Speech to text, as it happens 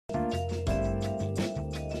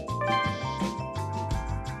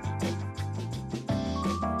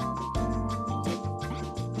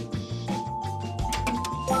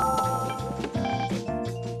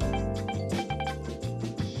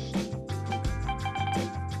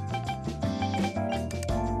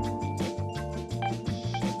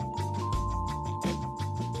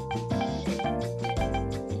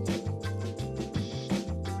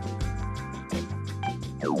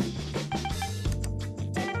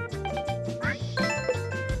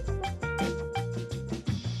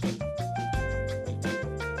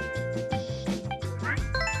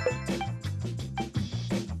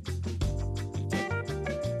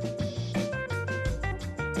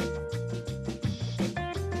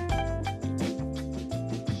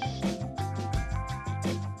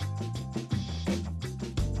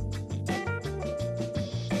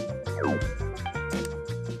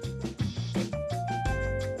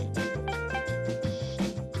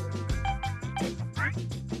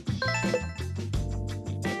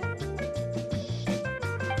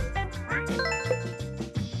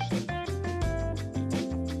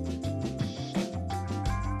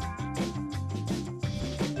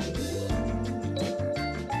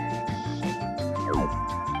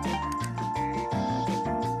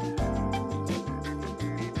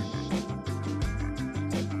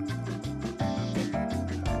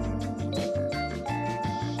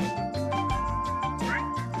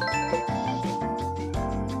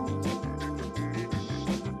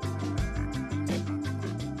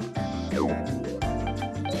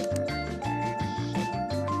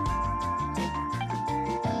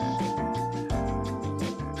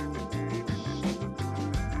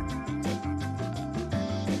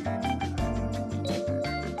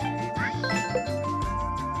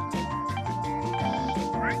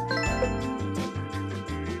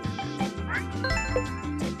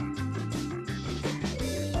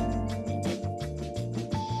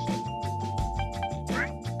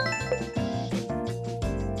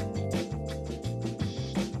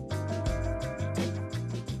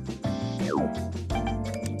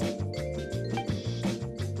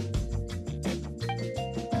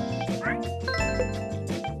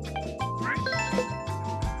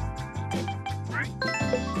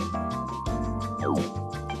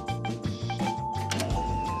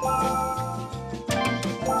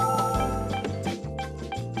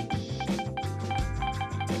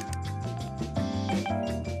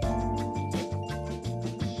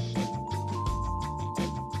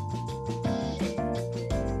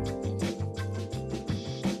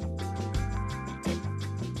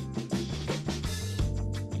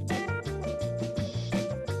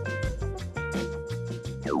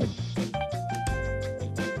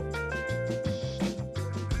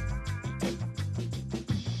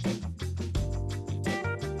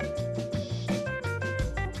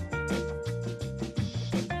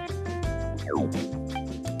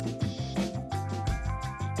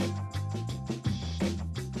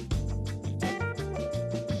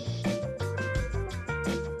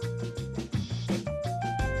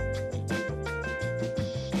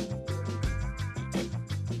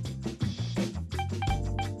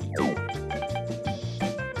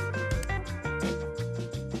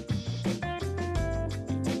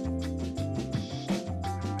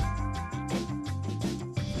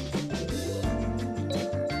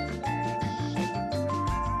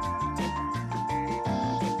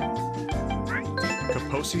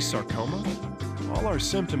Kaposi sarcoma? All our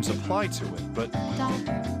symptoms apply to it, but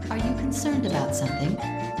Doctor, are you concerned about something?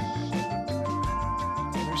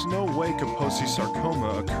 there's no way Kaposi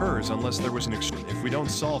sarcoma occurs unless there was an If we don't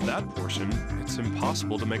solve that portion, it's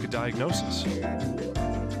impossible to make a diagnosis.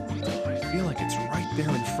 I feel like it's right there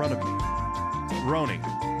in front of me. Roni,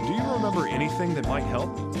 do you remember anything that might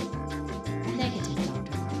help? Negative,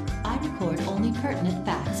 Doctor. I record only pertinent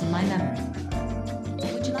facts in my memory.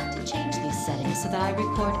 Would you like to change these settings so that I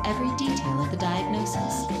record every detail of the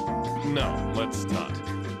diagnosis? No, let's not.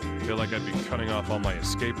 I feel like I'd be cutting off all my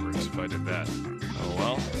escape routes if I did that. Oh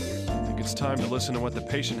well, I think it's time to listen to what the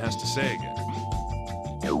patient has to say again.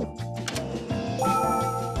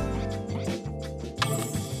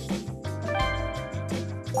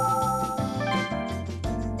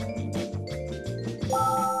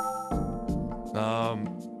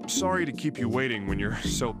 Sorry to keep you waiting when you're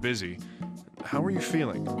so busy. How are you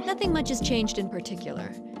feeling? Nothing much has changed in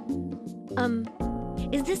particular.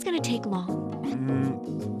 Is this gonna take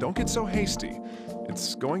long? Don't get so hasty.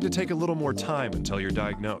 It's going to take a little more time until you're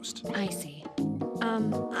diagnosed. I see.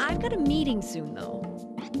 I've got a meeting soon, though.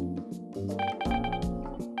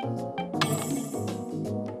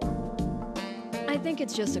 I think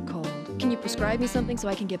it's just a cold. Can you prescribe me something so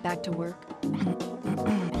I can get back to work?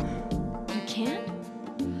 You can't?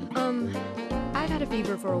 I've had a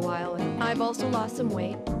fever for a while, and I've also lost some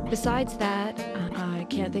weight. Besides that, I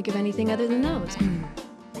can't think of anything other than those.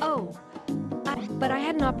 But I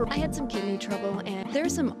had some kidney trouble, and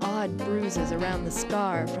there's some odd bruises around the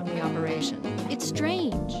scar from the operation. It's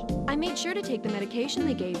strange. I made sure to take the medication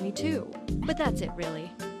they gave me, too. But that's it,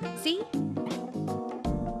 really. See?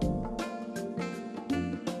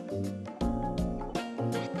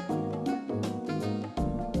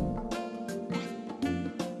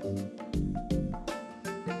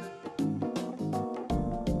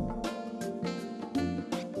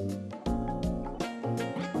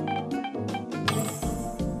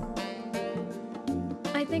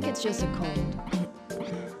 I think it's just a cold.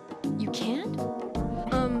 You can't?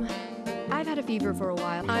 I've had a fever for a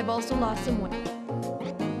while. I've also lost some weight.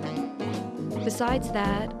 Besides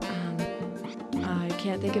that, I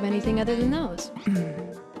can't think of anything other than those.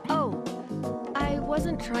 I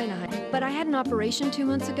wasn't trying to hide, but I had an operation 2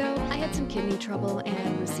 months ago. I had some kidney trouble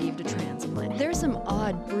and received a transplant. There's some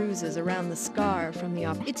odd bruises around the scar from the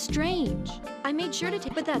op. It's strange. I made sure to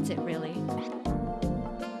take, but that's it, really.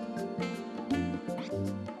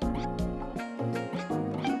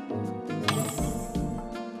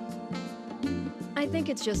 I think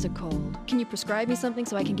it's just a cold. Can you prescribe me something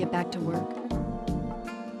so I can get back to work?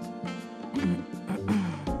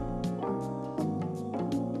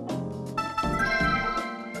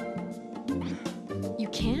 You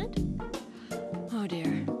can't? Oh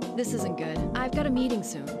dear, this isn't good. I've got a meeting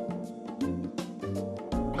soon.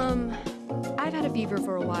 I've had a fever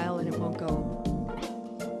for a while and it won't go.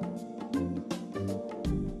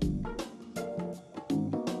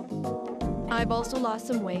 I've also lost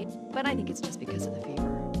some weight, but I think it's just because of the fever.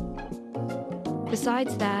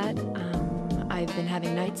 Besides that, I've been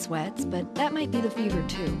having night sweats, but that might be the fever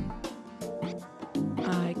too.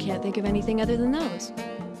 I can't think of anything other than those.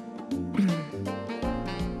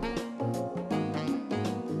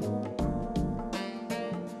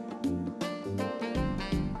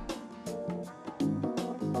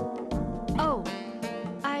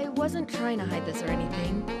 I wasn't trying to hide this or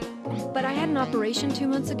anything, but I had an operation 2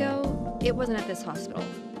 months ago. It wasn't at this hospital.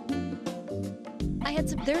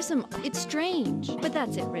 It's strange, but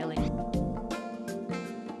that's it, really.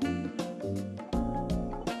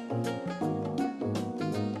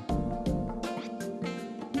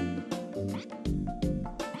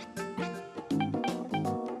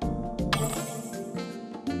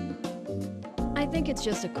 I think it's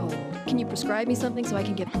just a cold. Can you prescribe me something so I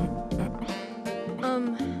can get...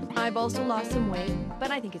 I've also lost some weight,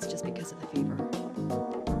 but I think it's just because of the fever.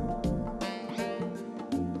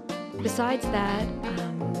 Besides that,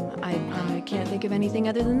 I can't think of anything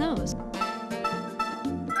other than those.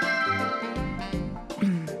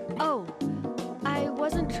 I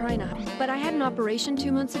wasn't trying to, but I had an operation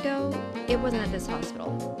 2 months ago. It wasn't at this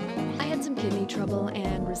hospital. I had some kidney hospital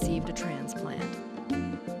and received a transfer.